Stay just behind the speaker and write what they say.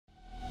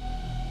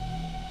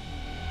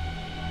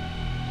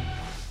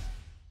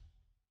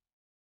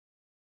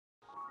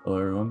Hello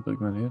everyone,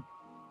 Bigman here.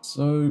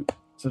 So,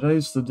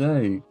 today's the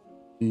day.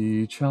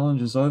 The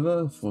challenge is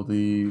over for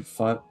the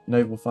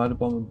Naval Fighter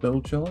Bomber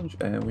Build Challenge,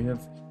 and we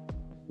have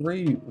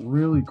 3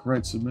 really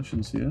great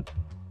submissions here.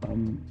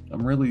 I'm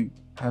really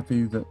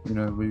happy that,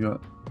 we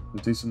got a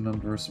decent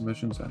number of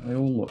submissions, and they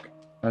all look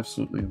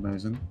absolutely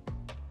amazing.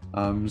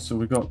 So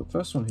we got the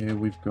first one here,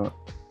 we've got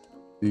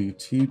the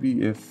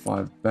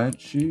TBF-5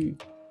 Banshee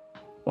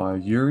by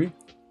Yuri.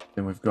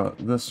 Then we've got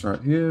this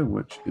right here,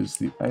 which is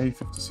the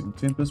A57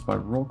 Tempest by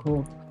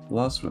Rockhawk.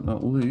 Last but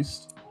not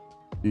least,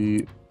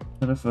 the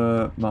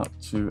PinEffer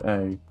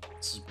Mk2a.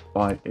 It's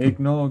by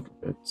Eggnog.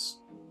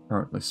 It's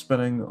currently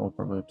spinning. I'll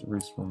probably have to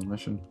respawn the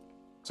mission.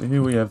 So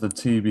here we have the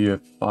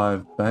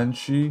TBF-5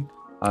 Banshee.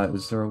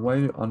 Is there a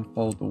way to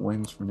unfold the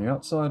wings from the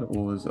outside,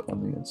 or is it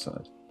on the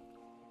inside?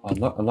 I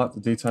like the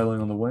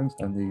detailing on the wings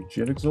and the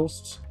jet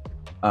exhausts.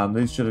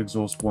 These jet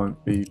exhausts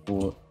won't be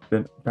for,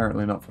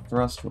 apparently not for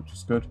thrust, which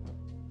is good.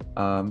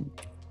 Up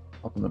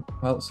in the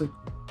pilot seat.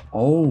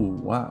 Oh,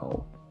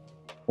 wow.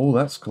 Oh,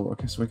 that's cool.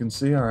 Okay, so we can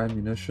see our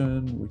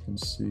ammunition. We can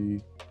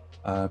see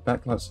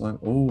backlights line.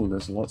 Oh,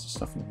 there's lots of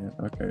stuff in here.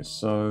 Okay,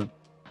 so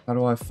how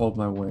do I fold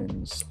my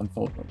wings?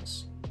 Unfold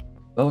wings.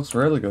 That looks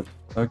really good.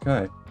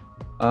 Okay.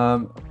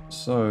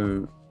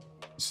 So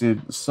see,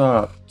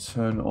 start,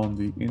 turn on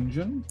the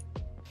engine.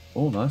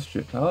 Oh, nice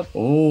jet card.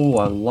 Oh,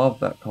 I love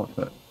that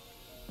cockpit.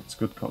 It's a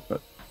good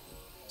cockpit.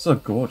 It's a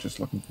gorgeous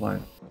looking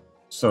plane.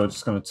 So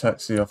just going to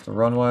taxi off the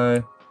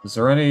runway. Is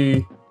there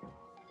any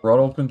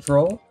throttle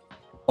control?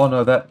 Oh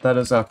no, that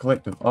is our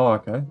collective. Oh,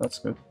 okay, that's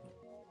good.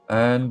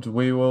 And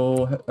we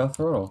will hit our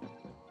throttle.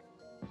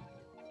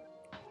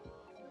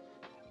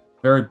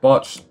 Very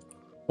botched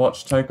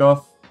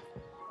takeoff.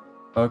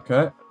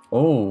 Okay.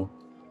 Oh,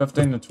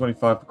 15 to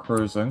 25 for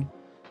cruising.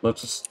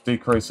 Let's just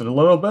decrease it a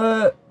little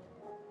bit.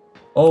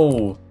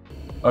 Oh,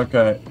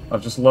 okay.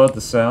 I've just lowered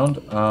the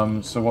sound.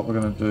 So what we're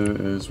going to do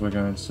is we're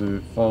going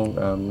to fold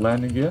our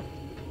landing gear.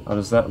 How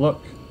does that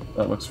look?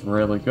 That looks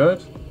really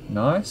good.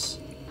 Nice.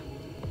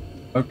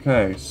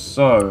 Okay,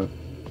 so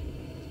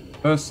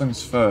first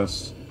things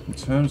first. In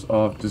terms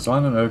of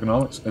design and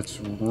ergonomics, it's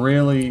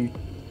really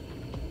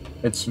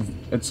it's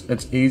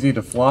easy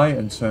to fly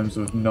in terms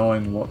of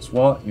knowing what's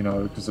what,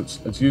 because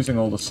it's using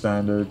all the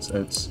standards.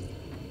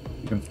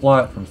 You can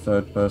fly it from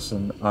third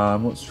person.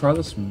 Let's try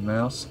this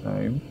mouse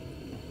aim.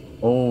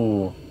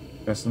 Oh,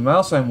 yes, the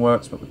mouse aim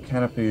works, but the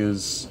canopy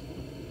is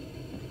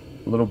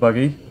a little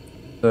buggy.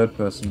 Third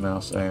person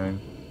mouse aiming.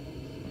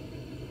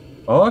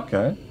 Oh,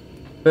 okay.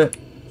 Bit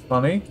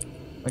funny,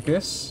 I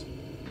guess.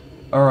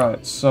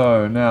 Alright,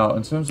 so now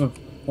in terms of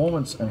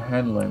performance and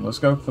handling, let's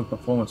go for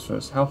performance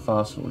first. How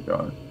fast are we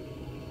going?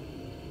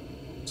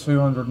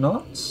 200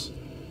 knots?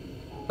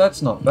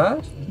 That's not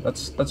bad.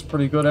 That's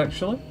pretty good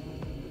actually.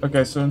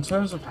 Okay, so in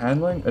terms of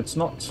handling, it's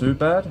not too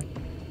bad.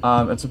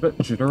 It's a bit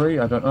jittery.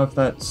 I don't know if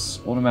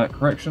that's automatic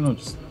correction or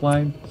just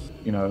plain.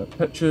 It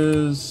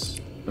pitches.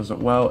 Does it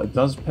well? It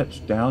does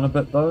pitch down a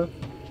bit though.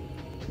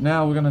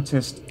 Now we're going to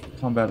test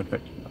combat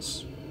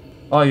effectiveness.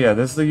 Oh yeah,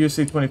 there's the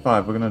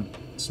UC-25. We're going to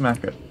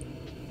smack it.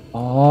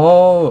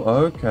 Oh,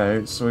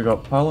 okay. So we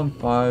got pylon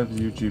 5,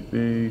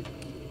 UGB,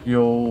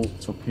 fuel,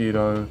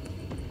 torpedo.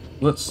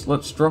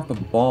 Let's drop a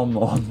bomb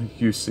on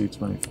the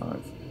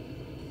UC-25.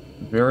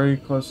 Very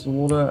close to the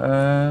water,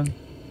 and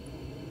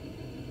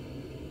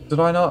did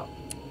I not?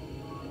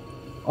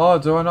 Oh,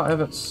 do I not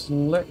have it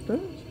selected?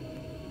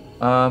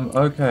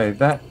 Okay,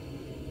 that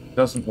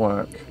doesn't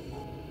work.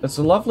 It's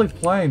a lovely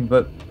plane,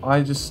 but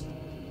I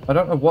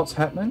don't know what's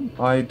happening.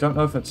 I don't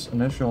know if it's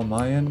an issue on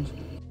my end.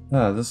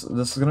 This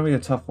is going to be a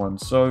tough one.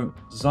 So,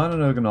 design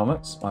and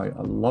ergonomics. I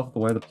love the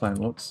way the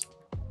plane looks.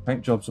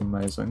 Paint job's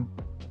amazing.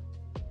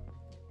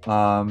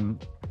 And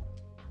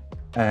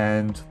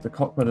the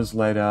cockpit is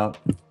laid out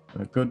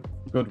in a good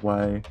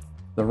way.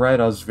 The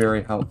radar's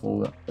very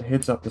helpful. The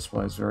heads-up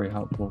display is very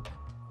helpful.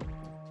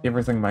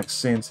 Everything makes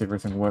sense.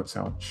 Everything works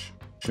how it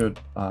should,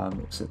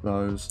 except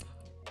those.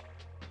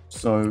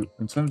 So,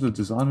 in terms of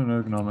design and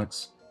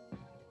ergonomics,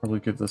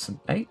 probably give this an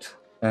 8.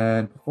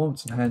 And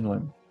performance and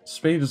handling.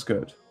 Speed is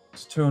good.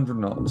 It's 200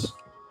 knots.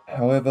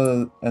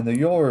 However, and the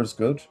yaw is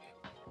good.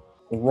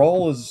 The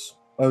roll is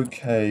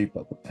okay,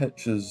 but the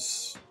pitch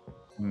is...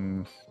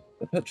 the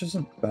pitch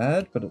isn't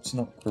bad, but it's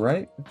not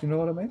great, if you know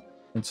what I mean.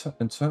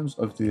 In terms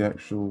of the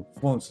actual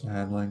performance and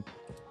handling,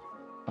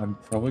 I'm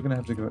probably going to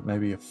have to give it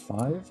maybe a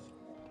 5.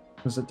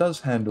 Because it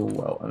does handle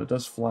well, and it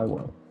does fly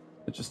well.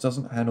 It just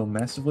doesn't handle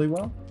massively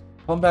well.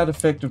 Combat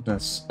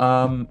effectiveness.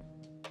 This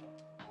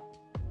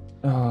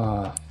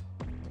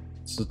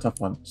is a tough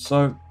one.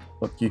 So,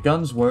 look, your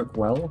guns work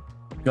well.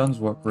 Guns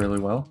work really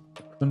well.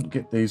 I couldn't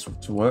get these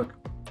to work.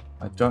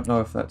 I don't know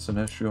if that's an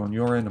issue on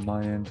your end or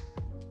my end.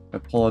 I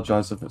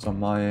apologize if it's on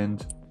my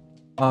end.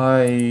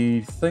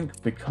 I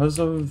think because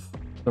of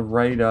the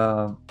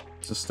radar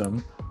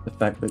system, the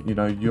fact that,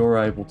 you're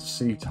able to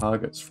see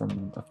targets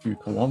from a few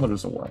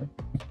kilometers away,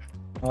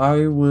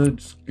 I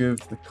would give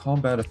the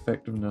combat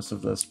effectiveness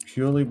of this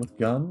purely with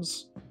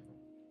guns,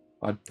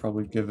 I'd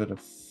probably give it a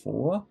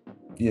 4.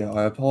 yeah,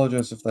 I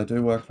apologize if they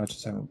do work, I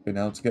just haven't been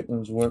able to get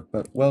them to work,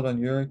 but well done,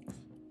 Yuri.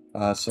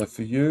 So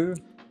for you,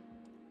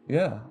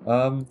 yeah,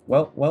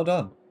 well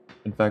done.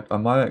 In fact, I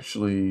might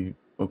actually,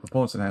 well,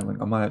 performance and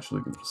handling, I might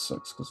actually give it a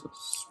 6 because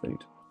it's speed.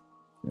 To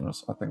be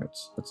honest, I think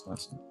it's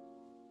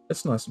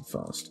nice and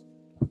fast.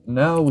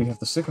 Now we have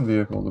the second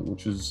vehicle,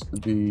 which is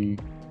the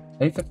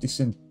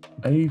A57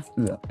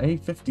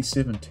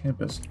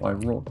 Tempest by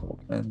Rawhawk,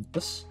 and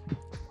this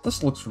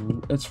looks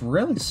it's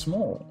really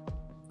small.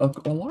 I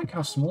like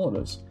how small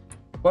it is.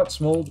 Quite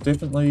small,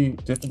 definitely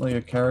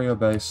a carrier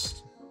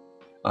based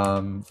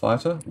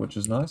fighter, which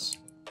is nice.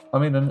 I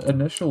mean, in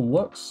initial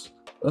looks,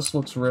 this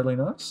looks really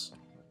nice.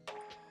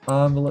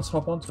 But let's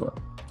hop onto it.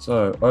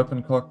 So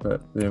open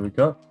cockpit, there we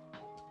go.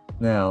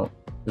 Now,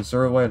 there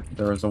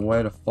is a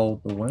way to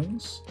fold the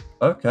wings.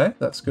 Okay,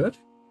 that's good.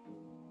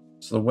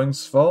 So the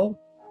wings fold.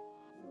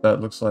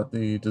 That looks like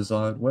the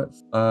desired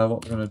width.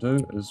 What we're going to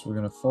do is we're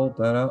going to fold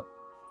that out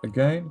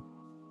again.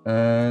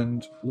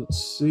 And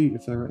let's see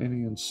if there are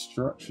any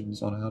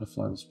instructions on how to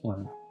fly this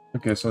plane.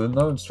 Okay, so there are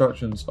no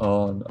instructions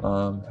on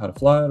how to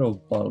fly it or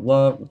blah blah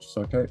blah, which is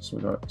okay. So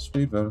we got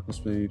speed, vertical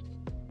speed,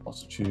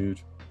 altitude,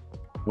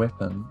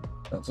 weapon.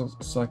 That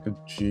looks like a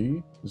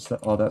G. Is that?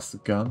 Oh, that's the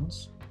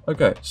guns.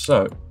 Okay,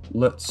 so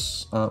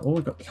let's. Oh,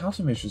 we've got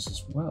countermeasures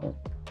as well.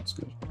 That's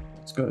good.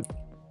 That's good.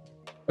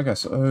 Okay,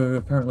 so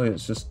apparently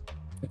it's just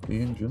the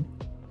engine.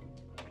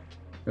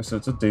 Okay, so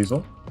it's a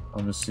diesel.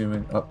 I'm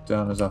assuming up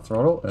down is our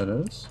throttle. It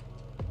is.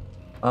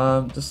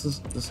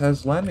 This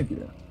has landing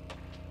gear.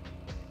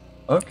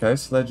 Okay,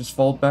 so they just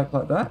fold back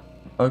like that.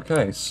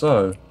 Okay,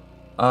 so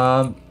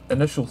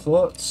initial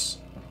thoughts.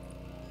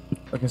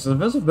 Okay, so the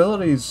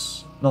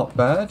visibility's not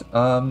bad.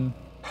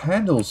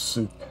 Handles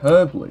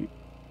superbly.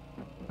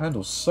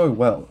 Handles so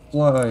well.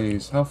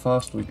 Flies. How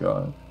fast we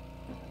go?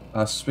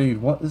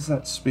 Speed. What is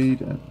that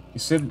speed in? You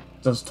said it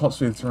does top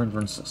speed of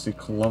 360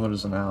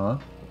 kilometers an hour.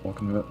 Or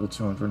convert the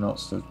 200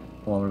 knots to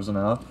kilometers an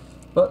hour.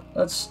 But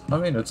that's, I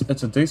mean, it's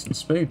a decent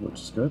speed, which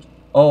is good.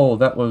 Oh,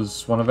 that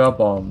was one of our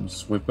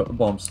bombs. We've got the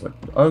bomb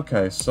selected.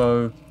 Okay,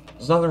 so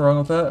there's nothing wrong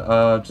with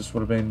that. Just would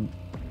have been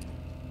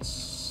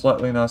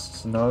slightly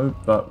nicer to know,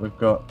 but we've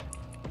got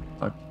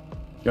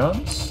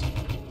guns.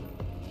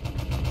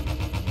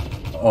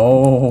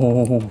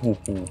 Oh,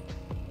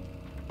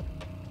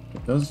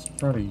 it does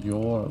try to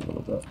yaw a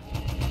little bit.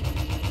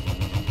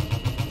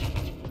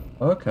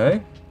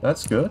 Okay,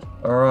 that's good.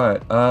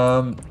 Alright,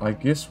 I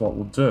guess what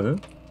we'll do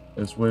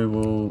is we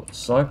will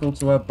cycle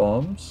to our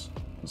bombs.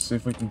 Let's see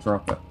if we can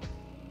drop it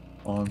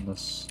on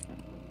this.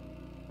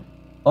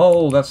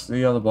 Oh, that's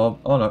the other bomb.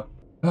 Oh no.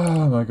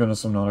 Oh my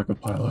goodness, I'm not a good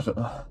pilot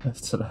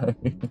today.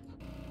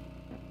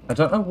 I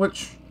don't know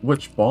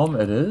which bomb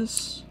it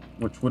is,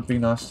 which would be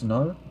nice to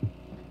know.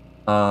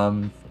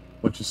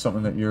 Which is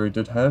something that Yuri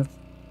did have.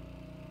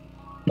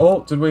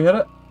 Oh, did we hit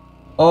it?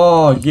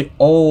 Oh, yeah.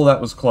 Oh, that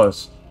was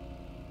close.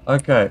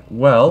 Okay,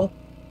 well,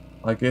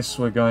 I guess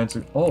we're going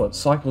to... Oh, it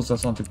cycles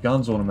us onto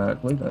guns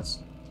automatically. That's...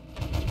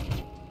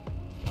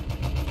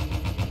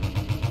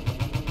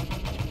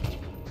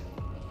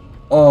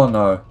 Oh,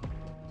 no.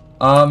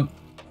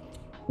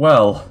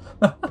 Well...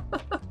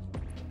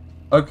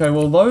 Okay,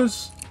 well,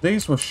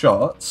 these were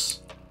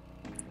shots.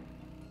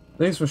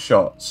 These were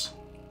shots.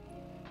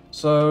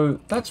 So,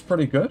 that's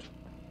pretty good.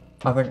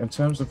 I think in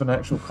terms of an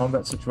actual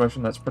combat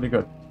situation, that's pretty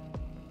good.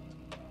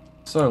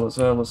 So,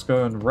 let's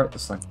go and rate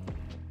this thing.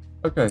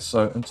 Okay,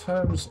 so in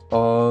terms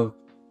of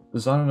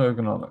design and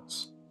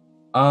ergonomics,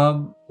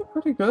 they're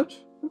pretty good.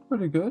 They're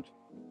pretty good.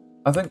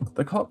 I think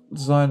the cockpit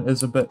design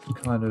is a bit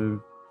kind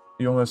of,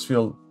 you almost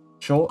feel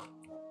short.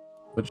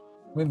 But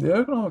I mean, the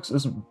ergonomics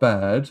isn't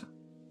bad.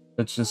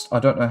 It's just I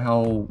don't know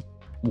how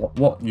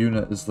what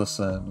unit is this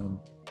in. And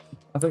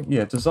I think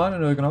yeah, design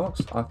and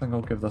ergonomics. I think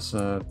I'll give this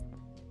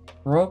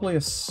probably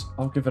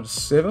I'll give it a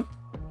 7.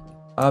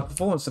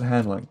 Performance and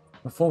handling.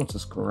 Performance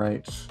is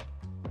great.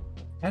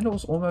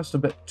 Handles almost a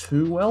bit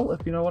too well,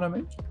 if you know what I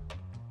mean.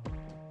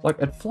 Like,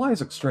 it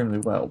flies extremely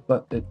well,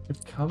 but it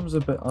becomes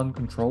a bit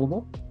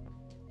uncontrollable.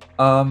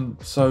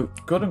 So,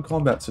 good in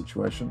combat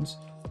situations,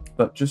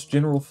 but just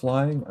general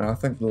flying, and I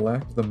think the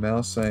lack of the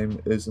mouse aim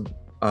isn't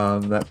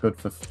that good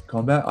for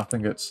combat. I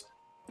think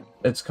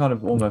it's kind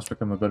of almost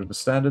become a bit of a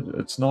standard.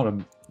 It's not a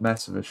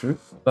massive issue,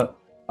 but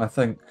I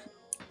think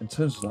in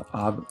terms of like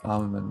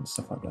armament and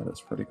stuff like that, it's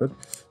pretty good.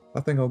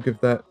 I think I'll give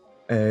that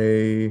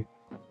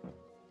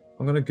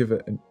I'm going to give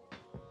it an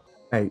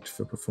 8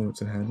 for performance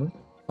and handling.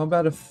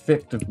 Combat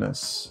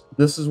effectiveness.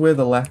 This is where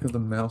the lack of the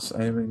mouse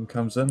aiming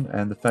comes in,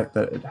 and the fact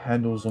that it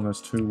handles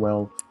almost too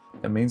well.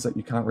 It means that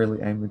you can't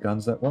really aim the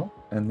guns that well.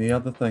 And the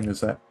other thing is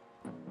that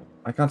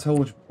I can't tell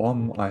which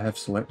bomb I have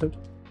selected.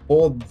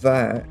 For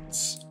that,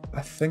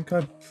 I think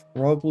I'd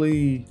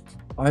probably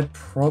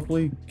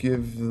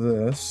give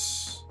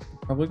this...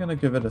 Probably going to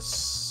give it a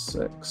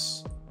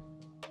 6.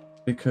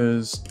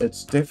 Because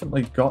it's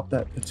definitely got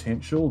that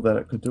potential that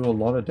it could do a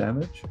lot of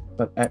damage,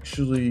 but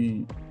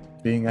actually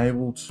being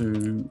able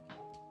to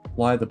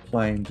fly the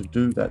plane to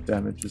do that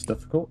damage is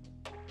difficult.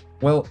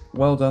 Well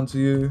done to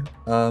you,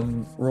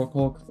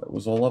 Rawhawk. That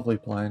was a lovely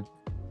plane.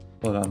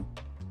 But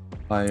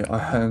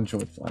I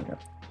enjoyed flying it.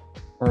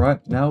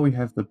 Alright, now we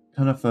have the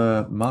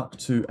PinEffer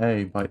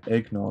Mk2a by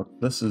Eggnog.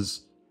 This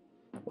is,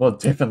 well, it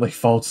definitely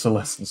folds to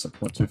less than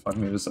 6.25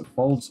 meters. It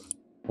folds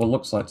what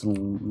looks like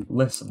to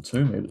less than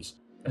 2 meters.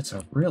 It's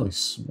a really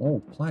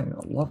small plane.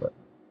 I love it.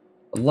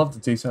 I love the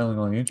detailing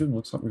on the engine.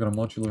 Looks like we got a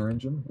modular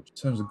engine. In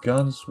terms of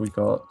guns, we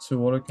got 2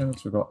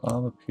 autocannons. We got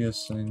armor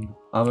piercing.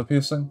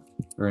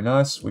 Very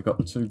nice. We got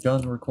the 2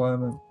 gun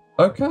requirement.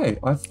 Okay,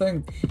 I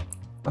think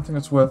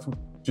it's worth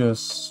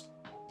just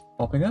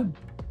popping in.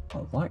 I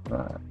like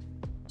that.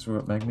 So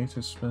we've got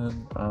magneto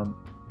spin.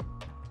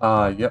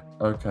 Yep,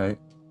 okay.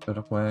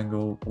 Vertical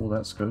angle, all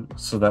that's good.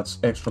 So that's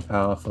extra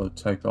power for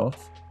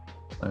takeoff.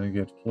 And you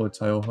get deployed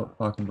tail hook,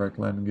 parking brake,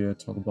 landing gear,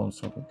 toggle bombs,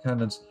 toggle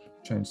cannons,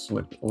 change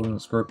select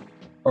ordnance group.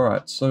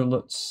 Alright, so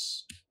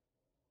let's...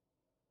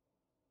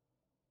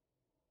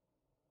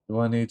 Do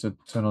I need to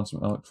turn on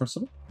some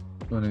electricity?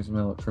 Do I need some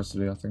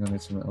electricity? I think I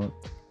need some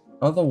electricity.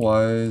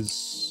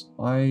 Otherwise,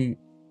 I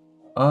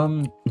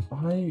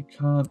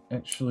can't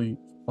actually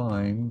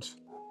find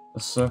a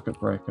circuit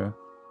breaker.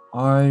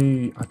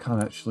 I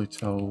can't actually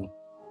tell.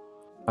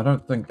 I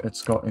don't think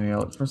it's got any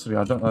electricity.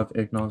 I don't know if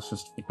Eggnog's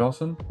just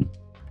forgotten.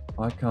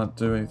 I can't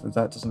do anything.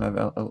 That doesn't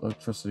have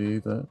electricity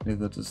either.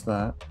 Neither does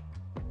that.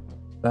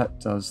 That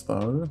does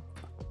though.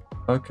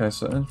 Okay,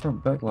 so in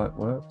front backlight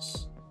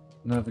works.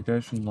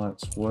 Navigation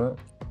lights work.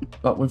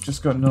 But we've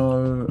just got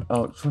no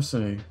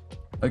electricity.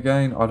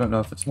 Again, I don't know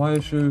if it's my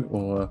issue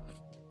or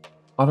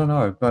I don't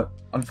know, but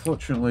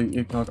unfortunately,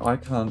 Eggnog, I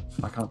can't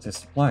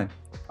test the plane.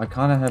 I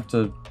kind of have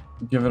to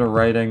give it a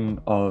rating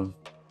of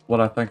what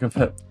I think of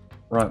it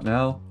right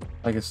now.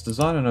 I guess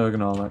design and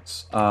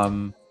ergonomics.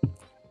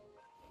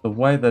 The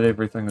way that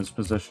everything is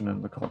positioned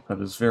in the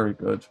cockpit is very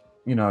good.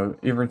 You know,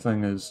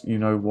 everything is, you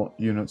know what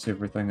units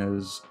everything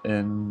is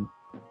in.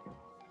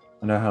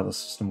 I know how the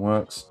system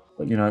works,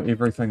 but you know,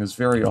 everything is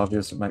very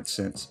obvious, it makes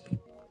sense.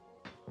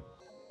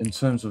 In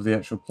terms of the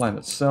actual plane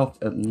itself,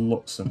 it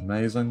looks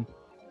amazing.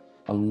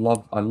 I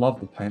love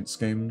the paint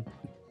scheme.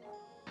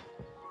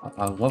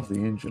 I love the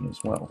engine as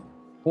well.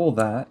 For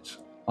that,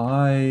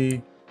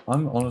 I'm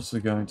honestly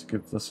going to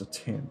give this a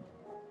 10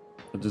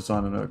 for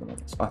design and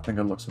ergonomics. I think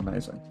it looks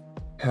amazing.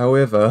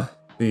 However,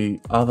 the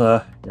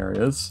other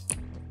areas,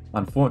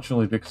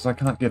 unfortunately, because I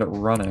can't get it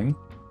running,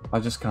 I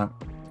just can't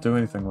do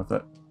anything with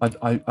it.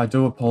 I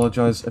do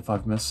apologize if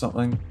I've missed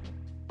something,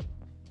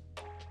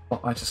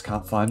 but I just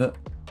can't find it.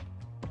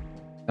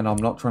 And I'm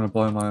not trying to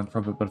blow my own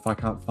trumpet, but if I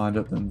can't find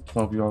it, then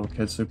 12-year-old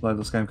kids who play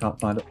this game can't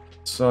find it.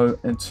 So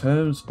in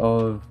terms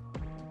of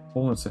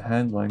performance and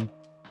handling,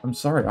 I'm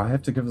sorry, I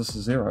have to give this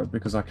a 0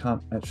 because I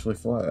can't actually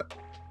fly it.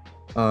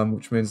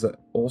 Which means that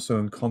also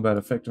in combat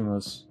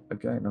effectiveness,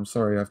 again, I'm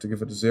sorry, I have to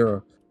give it a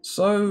 0.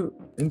 So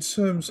in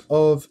terms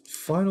of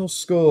final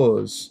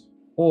scores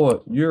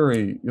for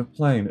Yuri, your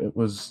plane, it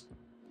was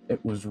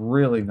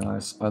really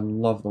nice. I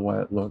love the way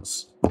it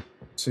looks.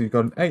 So you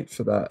got an 8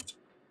 for that.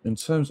 In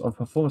terms of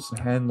performance and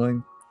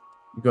handling,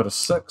 you got a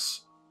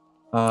 6.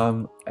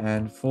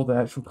 And for the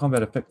actual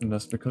combat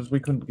effectiveness, because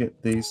we couldn't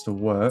get these to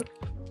work,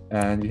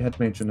 and you had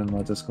mentioned in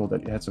my Discord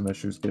that you had some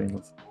issues getting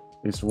with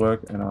these to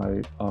work, and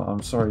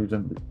I'm sorry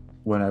you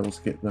weren't able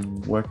to get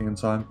them working in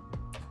time.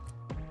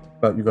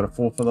 But you got a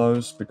 4 for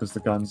those because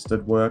the guns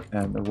did work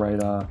and the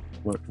radar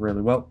worked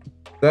really well.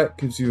 That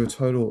gives you a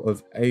total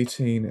of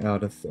 18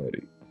 out of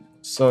 30.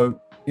 So,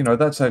 you know,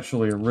 that's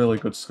actually a really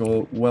good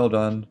score. Well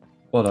done.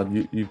 Well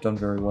done, you've done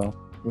very well.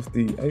 With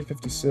the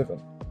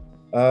A57.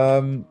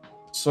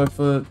 So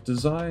for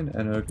design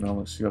and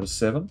ergonomics, you got a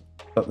 7.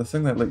 But the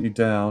thing that let you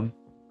down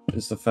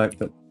is the fact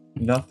that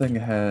nothing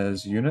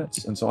has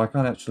units, and so I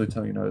can't actually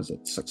tell, you know, is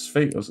it 6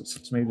 feet or is it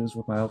 6 meters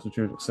with my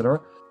altitude,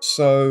 etc.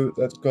 So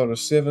that's got a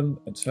 7.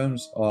 In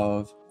terms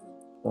of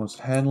performance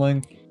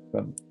handling,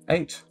 got an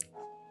 8.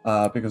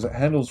 Because it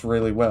handles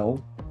really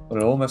well, but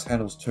it almost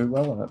handles too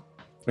well, and it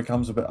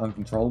becomes a bit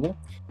uncontrollable.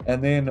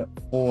 And then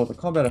for the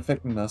combat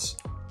effectiveness,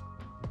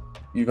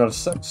 you got a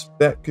 6.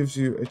 That gives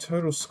you a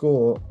total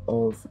score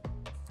of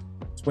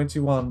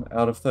 21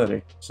 out of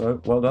 30.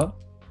 So well done.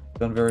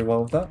 Done very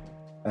well with that.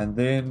 And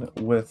then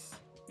with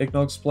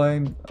Eggnog's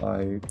plane,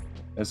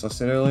 as I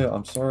said earlier,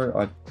 I'm sorry,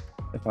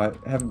 if I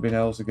haven't been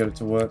able to get it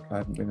to work, I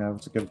haven't been able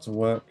to get it to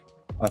work.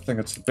 I think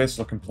it's the best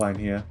looking plane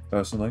here,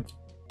 personally.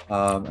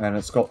 And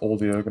it's got all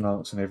the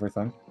ergonomics and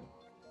everything.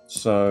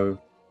 So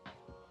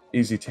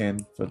easy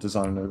 10 for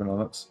design and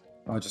ergonomics.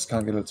 I just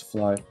can't get it to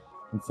fly.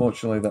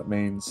 Unfortunately, that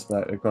means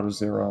that it got a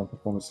 0 on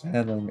performance and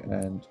handling,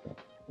 and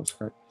that's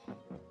great,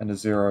 and a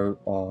 0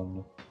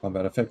 on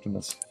combat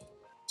effectiveness.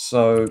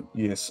 So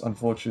yes,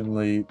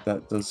 unfortunately,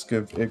 that does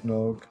give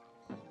Eggnog.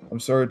 I'm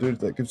sorry, dude,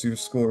 that gives you a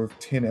score of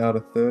 10 out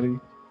of 30.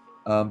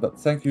 But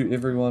thank you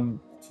everyone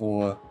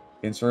for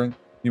answering.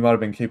 You might have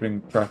been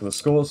keeping track of the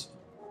scores,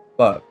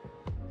 but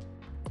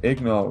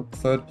Eggnog,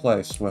 3rd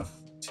place with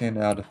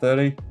 10 out of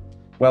 30.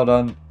 Well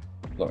done.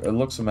 Look, it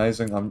looks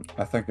amazing.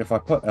 I think if I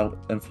put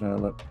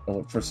infinite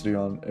electricity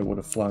on, it would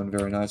have flown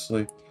very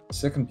nicely.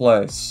 2nd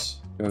place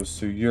goes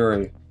to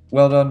Yuri.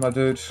 Well done, my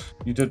dude.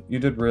 You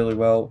did really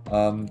well.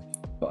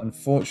 but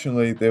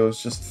unfortunately there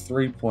was just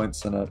 3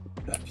 points in it.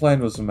 The plane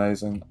was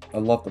amazing. I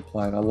love the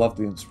plane. I love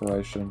the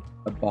inspiration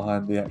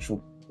behind the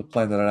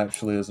plane that it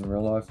actually is in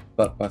real life.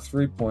 But by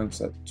 3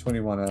 points at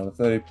 21 out of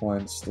 30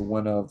 points, the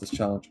winner of this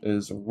challenge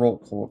is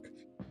Rock Hawk,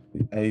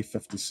 the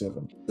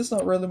A57. There's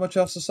not really much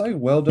else to say.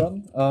 Well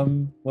done.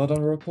 Well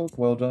done, Rock Hawk.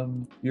 Well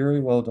done,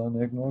 Yuri. Well done,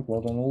 Ignog.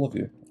 Well done, all of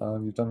you.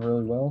 You've done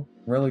really well.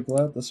 I'm really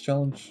glad this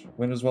challenge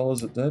went as well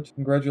as it did.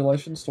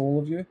 Congratulations to all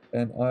of you,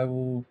 and I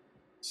will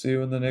see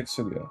you in the next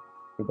video.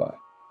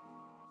 Goodbye.